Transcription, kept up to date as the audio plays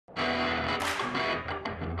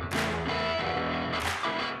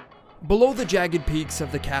Below the jagged peaks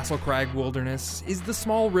of the Castle Crag wilderness is the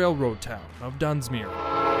small railroad town of Dunsmuir.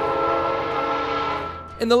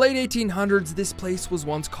 In the late 1800s, this place was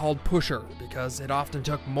once called Pusher because it often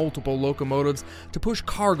took multiple locomotives to push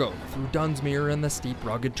cargo through Dunsmuir in the steep,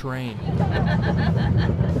 rugged terrain.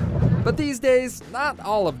 But these days, not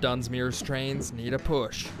all of Dunsmuir's trains need a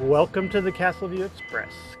push. Welcome to the Castle View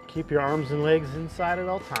Express. Keep your arms and legs inside at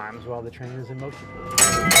all times while the train is in motion.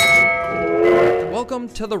 Welcome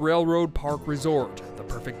to the Railroad Park Resort, the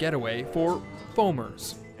perfect getaway for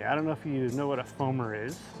foamers. I don't know if you know what a foamer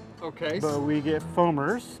is. Okay. But we get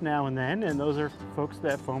foamers now and then, and those are folks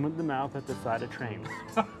that foam at the mouth at the side of trains.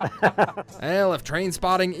 Well, if train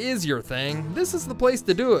spotting is your thing, this is the place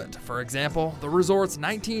to do it. For example, the resort's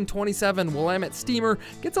 1927 Willamette steamer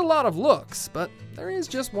gets a lot of looks, but there is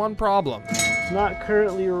just one problem. It's not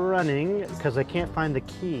currently running because I can't find the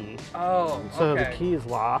key. Oh, So the key is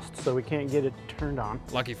lost, so we can't get it turned on.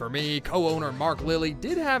 Lucky for me, co-owner Mark Lilly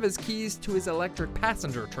did have his keys to his electric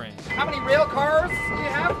passenger train. How many rail cars do you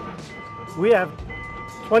have? We have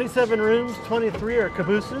 27 rooms, 23 are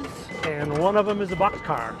cabooses, and one of them is a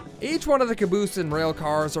boxcar. Each one of the caboose and rail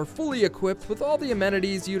cars are fully equipped with all the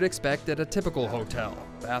amenities you'd expect at a typical hotel.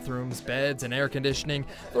 Bathrooms, beds, and air conditioning,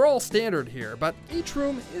 they're all standard here, but each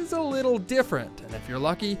room is a little different, and if you're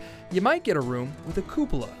lucky, you might get a room with a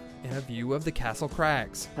cupola and a view of the Castle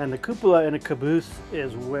Crags. And the cupola in a caboose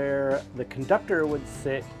is where the conductor would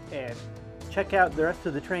sit and check out the rest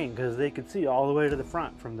of the train because they could see all the way to the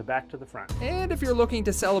front, from the back to the front. And if you're looking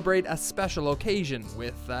to celebrate a special occasion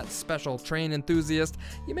with that special train enthusiast,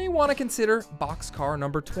 you may want to consider boxcar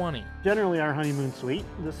number 20. Generally our honeymoon suite.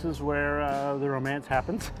 This is where the romance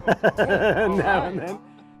happens now and then.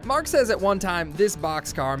 Mark says at one time this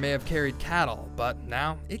boxcar may have carried cattle, but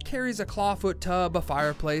now it carries a clawfoot tub, a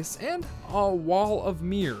fireplace, and a wall of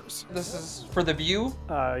mirrors. This is for the view?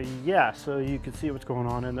 Yeah, so you can see what's going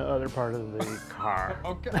on in the other part of the car.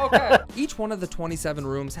 Okay. Each one of the 27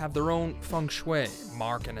 rooms have their own feng shui.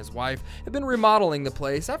 Mark and his wife have been remodeling the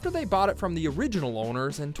place after they bought it from the original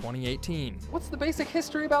owners in 2018. What's the basic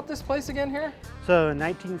history about this place again here? So in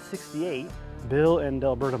 1968, Bill and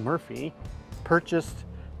Alberta Murphy purchased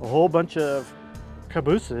a whole bunch of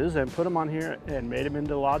cabooses and put them on here and made them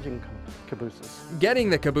into lodging cabooses. Getting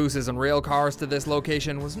the cabooses and rail cars to this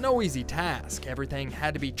location was no easy task. Everything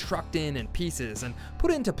had to be trucked in pieces and put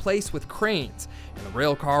into place with cranes. And the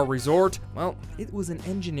rail car resort, well, it was an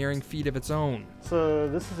engineering feat of its own. So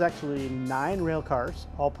this is actually 9 rail cars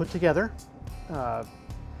all put together,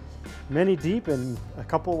 many deep and a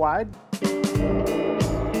couple wide.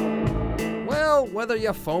 Well, whether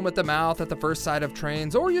you foam at the mouth at the first sight of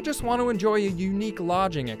trains or you just want to enjoy a unique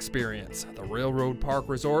lodging experience, the Railroad Park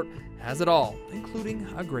Resort has it all, including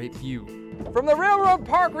a great view. From the Railroad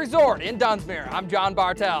Park Resort in Dunsmuir, I'm John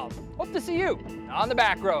Bartell. Hope to see you on the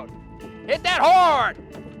back road. Hit that horn!